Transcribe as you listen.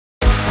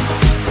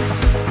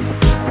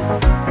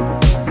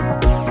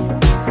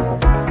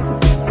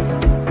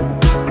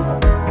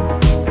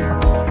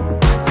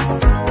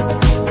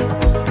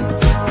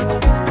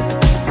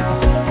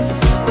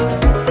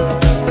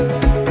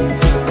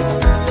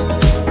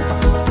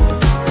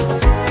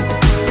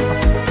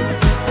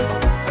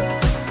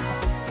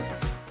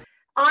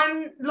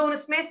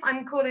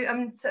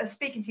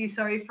speaking to you,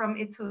 sorry, from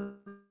Idsall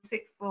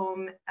sixth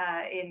form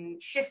in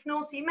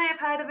Shifnal. So you may have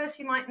heard of us,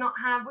 you might not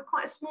have. We're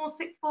quite a small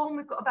sixth form.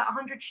 We've got about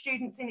 100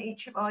 students in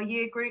each of our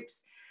year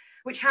groups,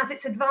 which has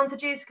its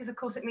advantages because, of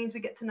course, it means we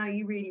get to know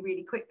you really,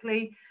 really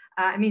quickly.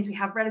 It means we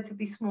have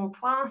relatively small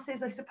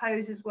classes, I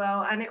suppose, as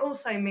well. And it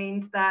also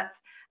means that,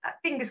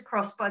 fingers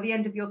crossed, by the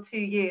end of your 2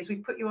 years, we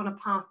put you on a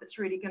path that's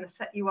really going to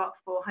set you up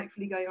for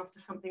hopefully going off to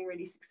something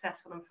really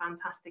successful and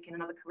fantastic in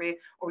another career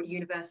or at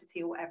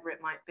university or whatever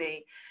it might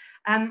be.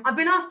 I've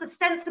been asked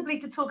ostensibly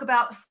to talk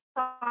about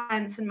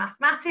science and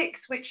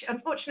mathematics, which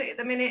unfortunately at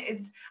the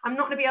minute I'm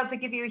not going to be able to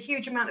give you a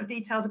huge amount of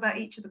details about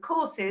each of the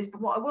courses,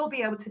 but what I will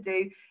be able to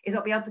do is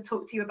I'll be able to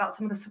talk to you about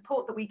some of the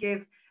support that we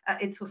give at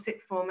Idsall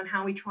sixth form and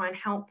how we try and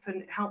help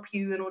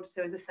you in order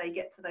to, as I say,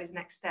 get to those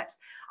next steps.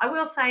 I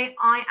will say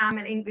I am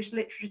an English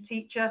literature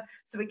teacher,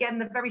 so again,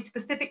 the very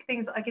specific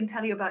things that I can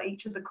tell you about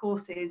each of the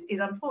courses is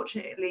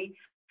unfortunately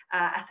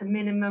at a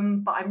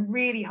minimum, but I'm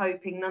really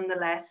hoping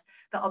nonetheless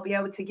that I'll be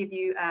able to give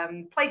you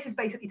places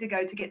basically to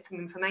go to get some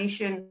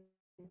information,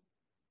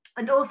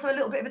 and also a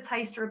little bit of a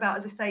taster about,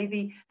 as I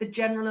say, the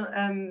general,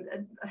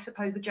 I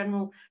suppose, the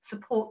general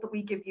support that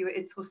we give you at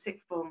Idsall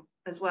sixth form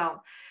as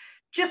well.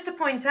 Just to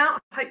point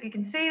out, I hope you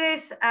can see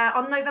this,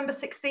 on November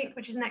 16th,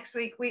 which is next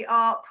week, we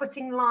are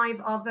putting live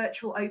our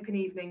virtual open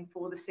evening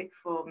for the sixth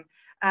form.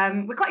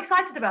 We're quite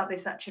excited about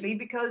this actually,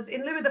 because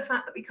in lieu of the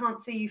fact that we can't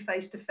see you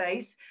face to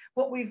face,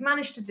 what we've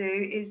managed to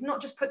do is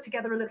not just put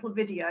together a little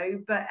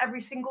video, but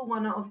every single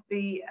one of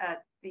the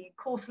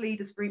course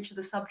leaders for each of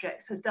the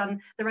subjects has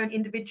done their own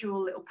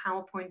individual little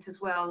PowerPoint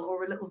as well,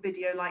 or a little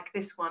video like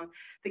this one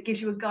that gives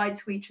you a guide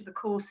to each of the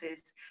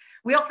courses.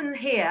 We often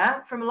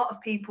hear from a lot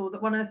of people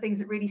that one of the things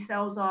that really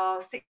sells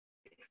our sixth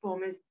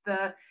form is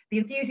the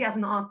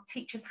enthusiasm that our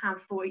teachers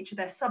have for each of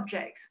their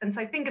subjects. And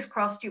so fingers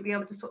crossed, you'll be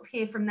able to sort of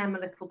hear from them a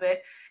little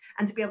bit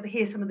and to be able to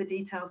hear some of the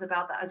details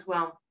about that as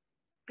well.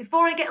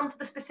 Before I get onto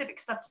the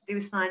specific stuff to do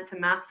with science and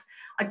maths,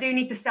 I do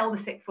need to sell the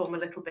sixth form a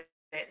little bit.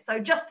 So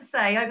just to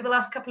say, over the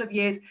last couple of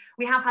years,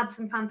 we have had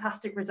some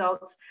fantastic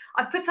results.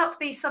 I've put up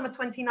the summer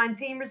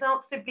 2019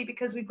 results simply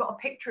because we've got a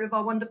picture of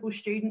our wonderful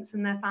students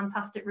and their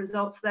fantastic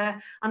results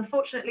there.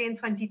 Unfortunately, in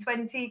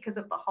 2020, because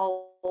of the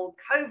whole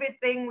COVID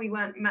thing, we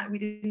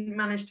didn't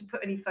manage to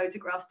put any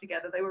photographs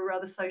together. They were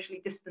rather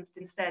socially distanced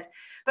instead.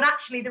 But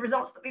actually, the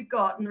results that we've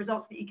got and the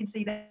results that you can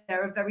see there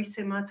are very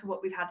similar to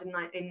what we've had in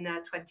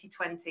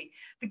 2020.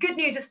 The good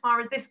news as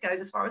far as this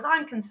goes, as far as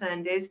I'm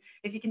concerned, is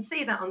if you can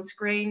see that on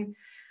screen,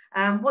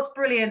 what's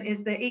brilliant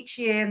is that each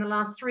year in the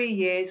last 3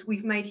 years,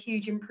 we've made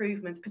huge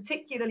improvements,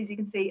 particularly, as you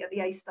can see, at the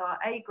A-star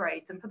A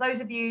grades. And for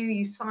those of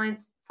you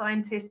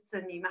scientists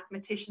and you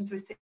mathematicians who are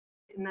sitting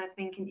there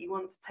thinking you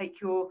want to take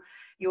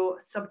your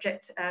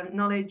subject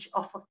knowledge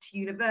off to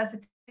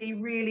university,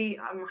 really,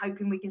 I'm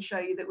hoping we can show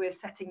you that we're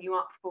setting you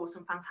up for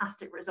some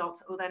fantastic results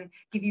that will then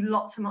give you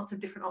lots and lots of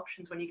different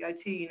options when you go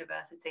to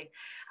university.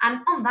 And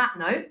on that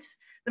note,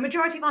 the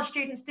majority of our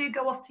students do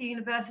go off to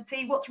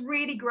university. What's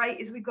really great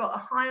is we've got a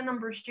higher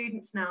number of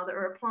students now that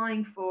are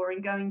applying for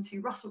and going to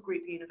Russell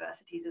Group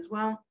universities as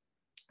well.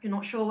 If you're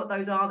not sure what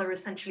those are, they're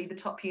essentially the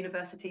top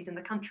universities in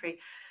the country.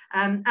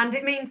 And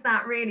it means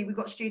that really we've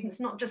got students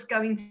not just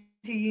going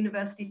to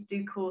university to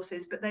do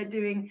courses, but they're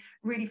doing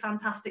really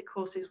fantastic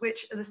courses,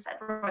 which, as I said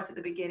right at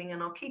the beginning,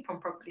 and I'll keep on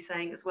probably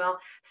saying as well,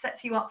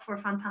 sets you up for a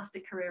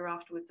fantastic career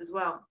afterwards as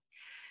well.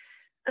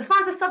 As far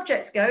as the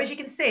subjects go, as you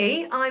can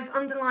see, I've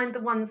underlined the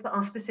ones that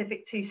are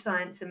specific to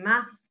science and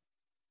maths.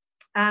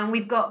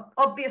 We've got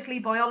obviously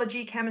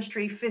biology,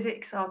 chemistry,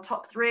 physics, our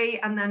top 3,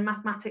 and then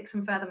mathematics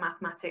and further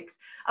mathematics.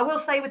 I will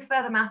say with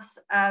further maths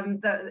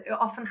that it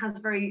often has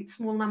very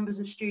small numbers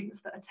of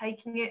students that are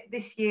taking it.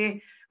 This year,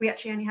 we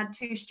actually only had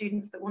 2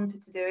 students that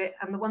wanted to do it,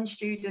 and the one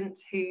student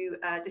who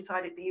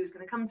decided that he was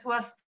going to come to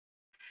us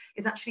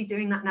is actually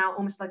doing that now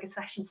almost like a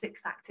session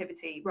 6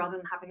 activity rather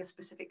than having a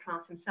specific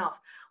class himself,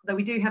 although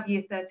we do have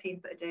year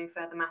 13s that are doing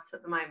further maths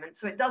at the moment.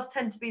 So it does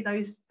tend to be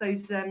those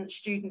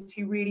students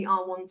who really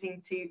are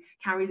wanting to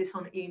carry this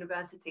on at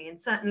university,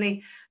 and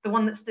certainly the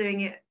one that's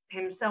doing it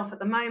himself at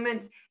the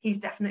moment, he's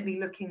definitely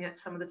looking at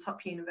some of the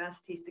top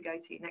universities to go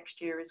to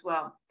next year as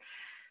well.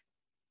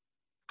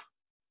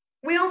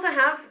 We also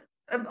have,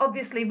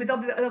 obviously, with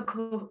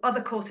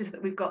other courses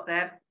that we've got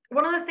there,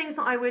 one of the things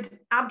that I would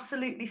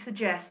absolutely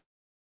suggest,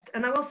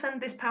 and I will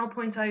send this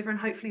PowerPoint over and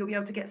hopefully you'll be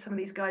able to get some of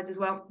these guides as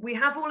well. We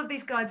have all of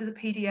these guides as a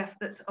PDF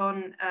that's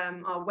on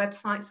our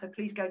website, so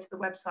please go to the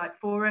website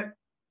for it.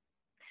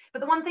 But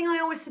the one thing I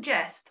always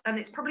suggest, and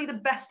it's probably the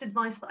best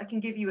advice that I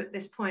can give you at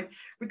this point,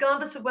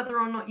 regardless of whether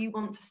or not you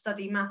want to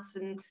study maths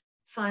and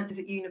sciences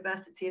at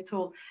university at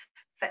all,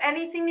 for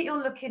anything that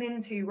you're looking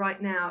into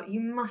right now, you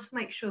must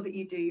make sure that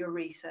you do your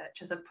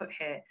research, as I've put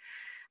here.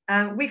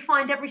 We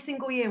find every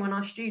single year when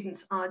our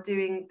students are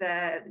doing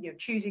their,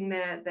 choosing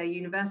their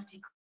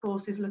university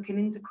courses, looking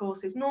into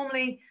courses,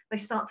 normally they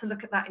start to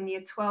look at that in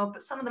year 12,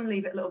 but some of them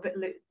leave it a little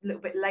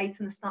bit late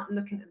and start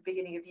looking at the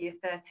beginning of year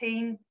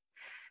 13.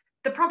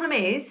 The problem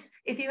is,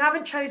 if you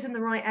haven't chosen the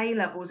right A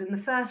levels in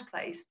the first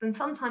place, then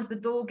sometimes the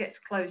door gets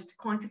closed to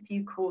quite a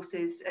few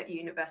courses at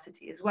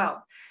university as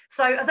well.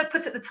 So as I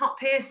put at the top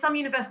here, some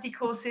university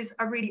courses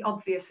are really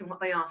obvious in what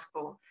they ask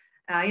for.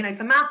 You know,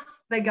 for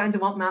maths, they're going to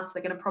want maths,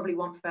 they're going to probably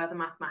want further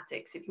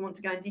mathematics. If you want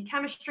to go and do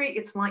chemistry,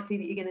 it's likely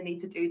that you're going to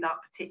need to do that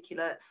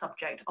particular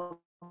subject,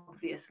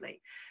 obviously.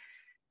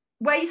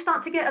 Where you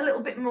start to get a little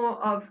bit more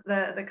of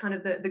the kind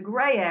of the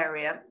grey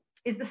area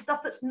is the stuff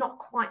that's not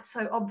quite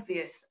so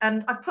obvious.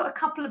 And I've put a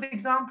couple of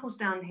examples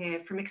down here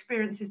from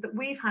experiences that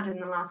we've had in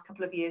the last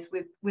couple of years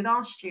with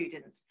our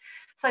students.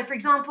 So for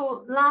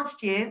example,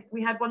 last year,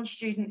 we had one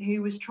student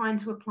who was trying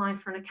to apply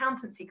for an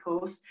accountancy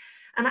course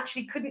and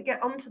actually couldn't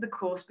get onto the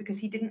course because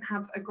he didn't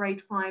have a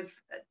grade 5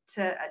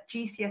 at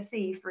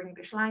GCSE for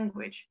English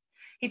language.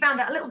 He found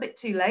out a little bit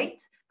too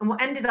late, and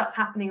what ended up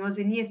happening was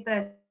in year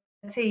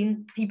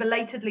 13, he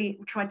belatedly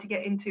tried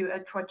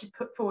to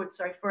put forward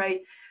for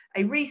a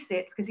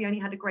resit because he only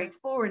had a grade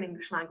 4 in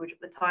English language at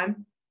the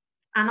time,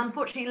 and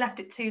unfortunately left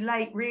it too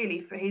late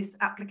really for his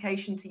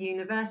application to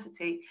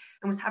university,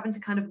 and was having to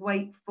kind of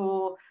wait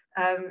for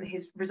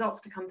his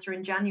results to come through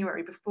in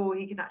January before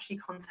he could actually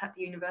contact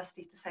the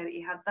universities to say that he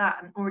had that,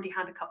 and already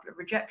had a couple of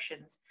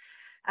rejections.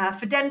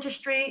 For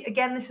dentistry,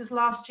 again, this is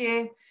last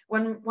year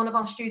when one of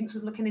our students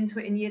was looking into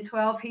it in year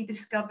 12. He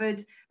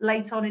discovered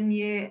late on in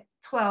year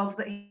 12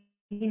 that he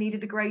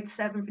needed a grade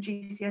 7 for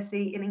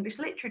GCSE in English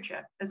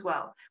literature as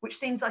well, which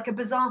seems like a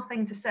bizarre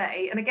thing to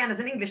say. And again, as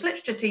an English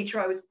literature teacher,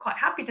 I was quite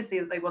happy to see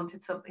that they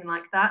wanted something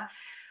like that.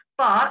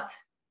 But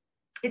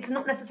it's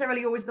not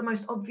necessarily always the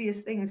most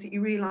obvious things that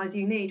you realise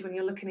you need when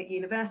you're looking at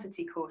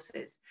university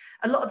courses.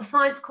 A lot of the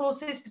science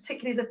courses,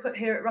 particularly as I put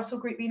here at Russell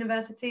Group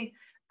University,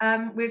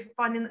 we're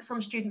finding that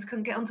some students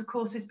couldn't get onto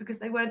courses because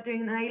they weren't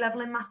doing an A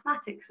level in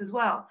mathematics as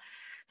well.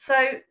 So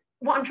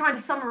what I'm trying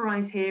to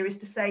summarise here is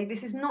to say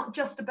this is not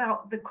just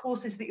about the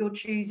courses that you're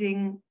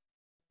choosing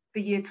for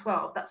year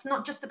 12. That's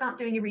not just about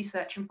doing your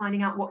research and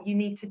finding out what you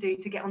need to do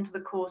to get onto the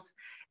course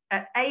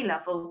at A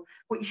level.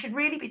 What you should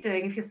really be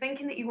doing, if you're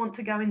thinking that you want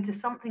to go into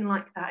something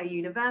like that at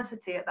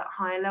university at that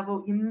higher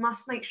level, you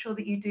must make sure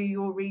that you do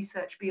your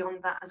research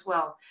beyond that as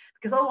well.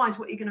 Because otherwise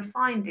what you're going to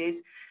find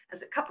is,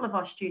 as a couple of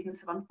our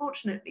students have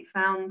unfortunately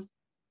found,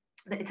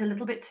 that it's a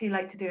little bit too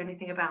late to do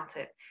anything about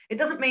it. It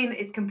doesn't mean that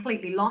it's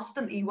completely lost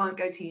and that you won't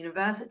go to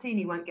university and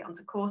you won't get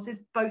onto courses.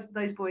 Both of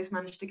those boys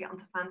managed to get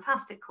onto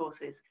fantastic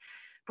courses.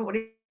 But what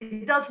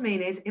it does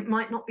mean is it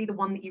might not be the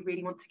one that you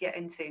really want to get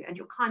into, and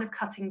you're kind of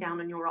cutting down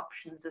on your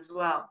options as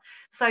well.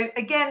 So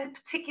again,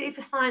 particularly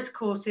for science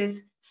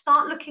courses,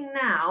 start looking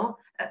now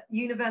at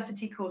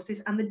university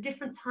courses and the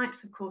different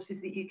types of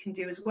courses that you can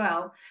do as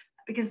well,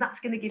 because that's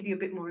going to give you a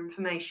bit more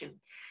information.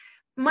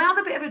 My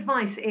other bit of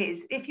advice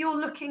is, if you're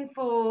looking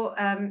for,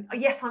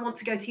 yes, I want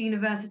to go to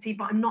university,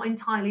 but I'm not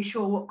entirely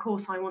sure what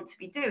course I want to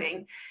be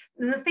doing,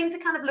 then the thing to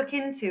kind of look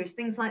into is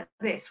things like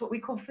this, what we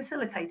call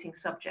facilitating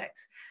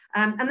subjects.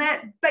 And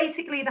they're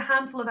basically the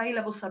handful of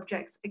A-level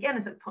subjects, again,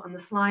 as I put on the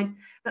slide,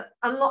 that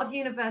a lot of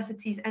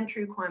universities'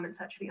 entry requirements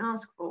actually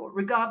ask for,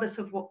 regardless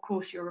of what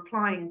course you're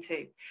applying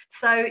to.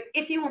 So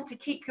if you want to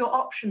keep your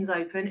options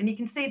open, and you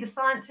can see the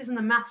sciences and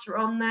the maths are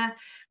on there,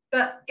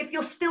 but if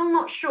you're still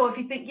not sure, if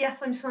you think, yes,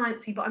 I'm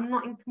sciencey, but I'm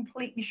not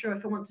completely sure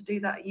if I want to do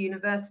that at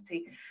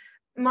university,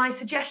 my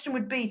suggestion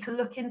would be to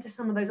look into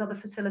some of those other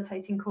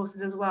facilitating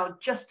courses as well,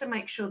 just to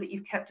make sure that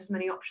you've kept as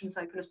many options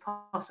open as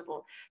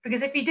possible.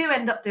 Because if you do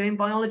end up doing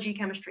biology,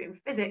 chemistry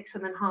and physics,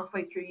 and then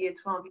halfway through year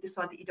 12, you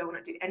decide that you don't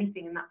want to do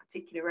anything in that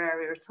particular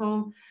area at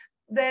all,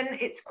 then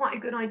it's quite a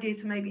good idea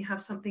to maybe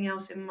have something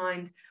else in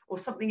mind, or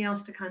something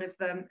else to kind of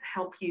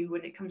help you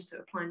when it comes to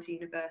applying to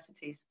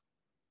universities.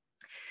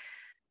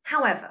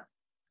 However,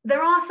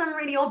 there are some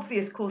really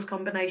obvious course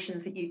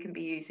combinations that you can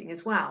be using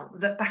as well,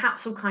 that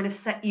perhaps will kind of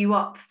set you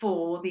up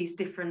for these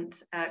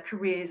different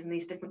careers and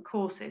these different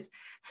courses.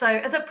 So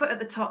as I put at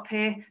the top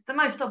here, the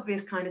most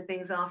obvious kind of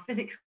things are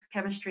physics,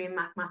 chemistry and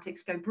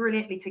mathematics go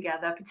brilliantly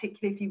together,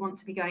 particularly if you want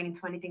to be going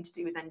into anything to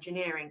do with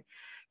engineering.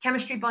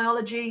 Chemistry,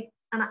 biology,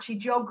 and actually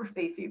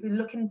geography, if you're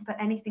looking for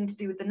anything to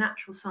do with the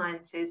natural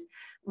sciences,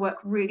 work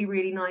really,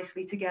 really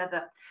nicely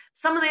together.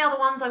 Some of the other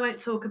ones I won't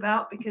talk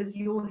about because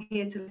you're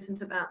here to listen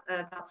to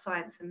about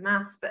science and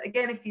maths. But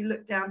again, if you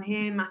look down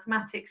here,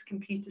 mathematics,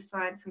 computer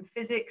science and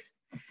physics,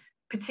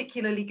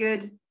 particularly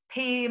good.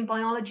 PE and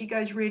biology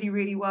goes really,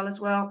 really well as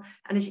well.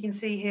 And as you can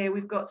see here,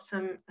 we've got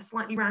a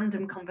slightly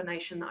random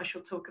combination that I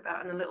shall talk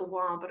about in a little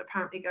while, but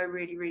apparently go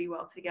really, really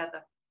well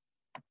together.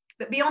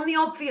 But beyond the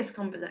obvious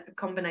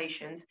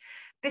combinations,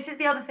 this is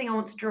the other thing I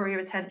want to draw your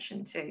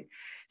attention to.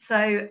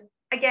 So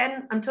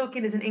again, I'm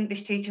talking as an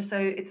English teacher, so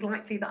it's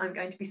likely that I'm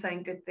going to be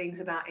saying good things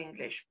about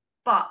English.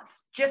 But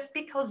just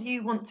because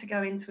you want to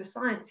go into a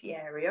sciencey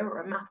area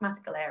or a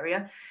mathematical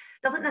area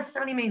doesn't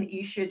necessarily mean that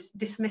you should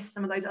dismiss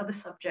some of those other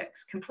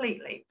subjects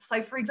completely.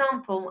 So for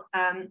example,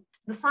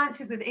 the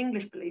sciences with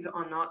English, believe it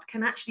or not,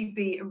 can actually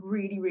be a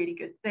really, really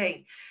good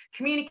thing.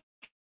 Communication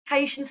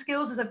Communication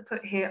skills, as I've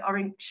put here, are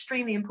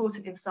extremely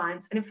important in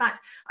science. And in fact,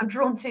 I'm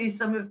drawn to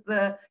some of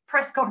the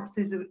press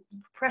conferences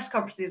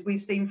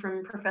we've seen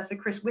from Professor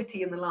Chris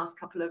Whitty in the last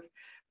couple of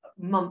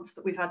months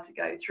that we've had to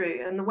go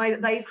through, and the way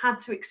that they've had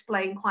to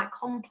explain quite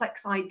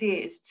complex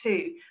ideas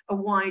to a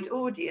wide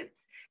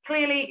audience.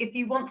 Clearly, if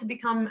you want to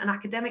become an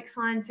academic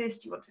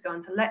scientist, you want to go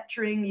into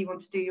lecturing, you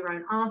want to do your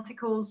own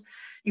articles,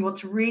 you want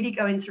to really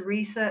go into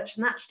research,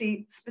 and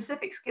actually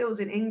specific skills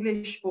in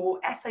English or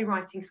essay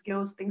writing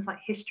skills, things like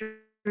history,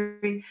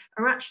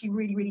 are actually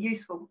really, really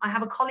useful. I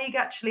have a colleague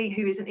actually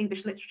who is an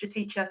English literature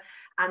teacher,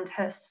 and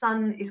her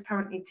son is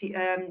currently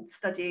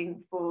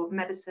studying for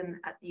medicine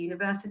at the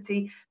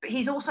university, but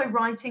he's also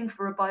writing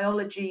for a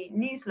biology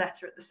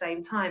newsletter at the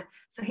same time.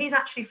 So he's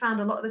actually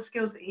found a lot of the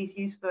skills that he's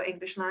used for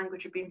English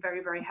language have been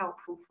very, very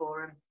helpful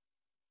for him.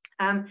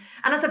 And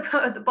as I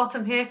put at the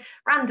bottom here,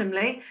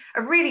 randomly,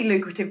 a really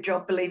lucrative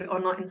job, believe it or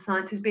not, in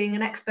science is being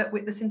an expert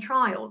witness in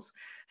trials.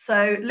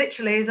 So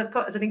literally, as I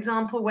put as an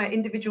example, where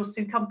individuals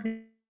sue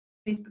companies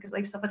because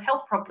they've suffered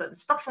health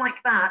problems, stuff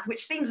like that,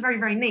 which seems very,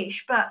 very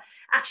niche, but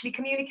actually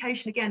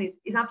communication, again, is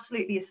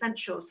absolutely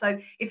essential. So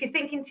if you're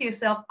thinking to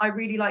yourself, I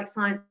really like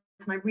science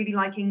and I really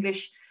like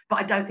English, but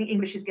I don't think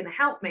English is going to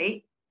help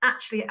me,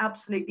 actually it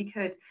absolutely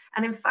could.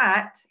 And in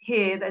fact,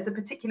 here, there's a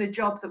particular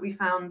job that we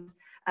found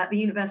at the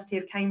University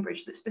of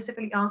Cambridge that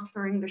specifically asked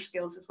for English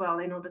skills as well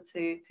in order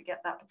to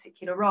get that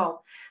particular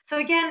role. So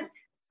again,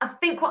 I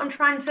think what I'm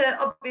trying to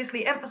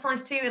obviously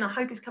emphasize to you, and I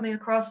hope is coming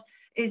across,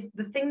 is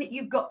the thing that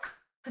you've got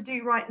to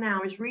do right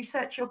now is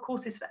research your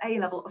courses for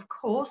A-level. Of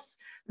course,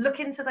 look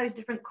into those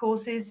different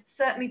courses.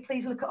 Certainly,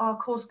 please look at our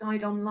course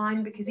guide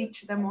online, because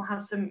each of them will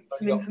have some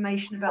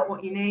information about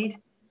what you need.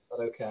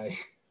 Okay.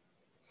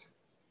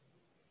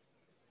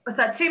 What's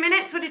that, 2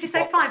 minutes? What did you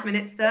say, 5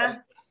 minutes,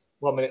 sir?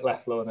 1 minute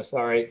left, Lorna,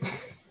 sorry.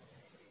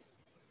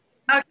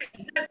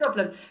 Okay, no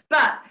problem.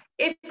 But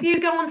if you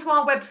go onto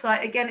our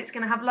website, again, it's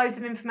going to have loads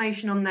of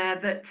information on there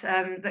that,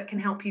 that can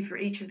help you for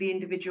each of the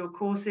individual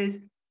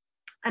courses.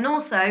 And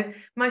also,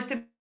 most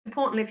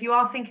importantly, if you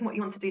are thinking what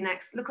you want to do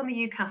next, look on the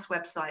UCAS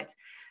website.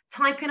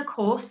 Type in a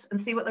course and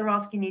see what they're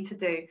asking you to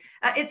do.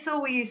 At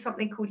Idsall, we use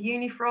something called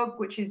Unifrog,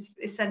 which is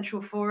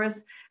essential for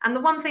us. And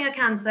the one thing I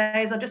can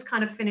say is, I'll just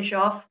kind of finish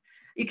off.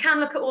 You can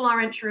look at all our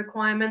entry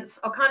requirements.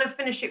 I'll kind of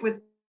finish it with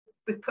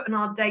putting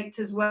our date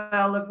as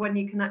well of when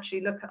you can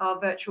actually look at our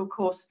virtual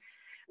course.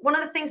 One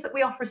of the things that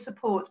we offer as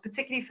support,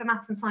 particularly for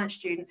maths and science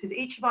students, is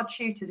each of our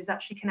tutors is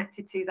actually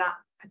connected to that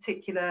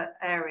particular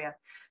area.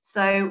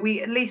 So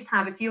we at least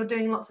have, if you're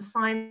doing lots of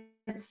science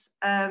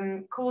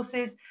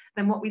courses,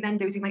 then what we then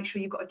do is we make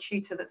sure you've got a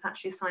tutor that's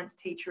actually a science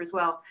teacher as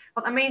well.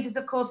 What that means is,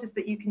 of course, is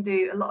that you can do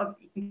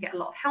you can get a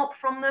lot of help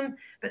from them,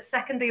 but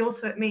secondly,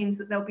 also it means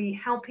that they'll be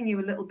helping you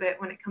a little bit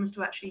when it comes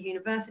to actually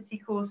university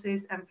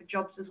courses and for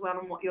jobs as well,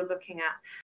 and what you're looking at.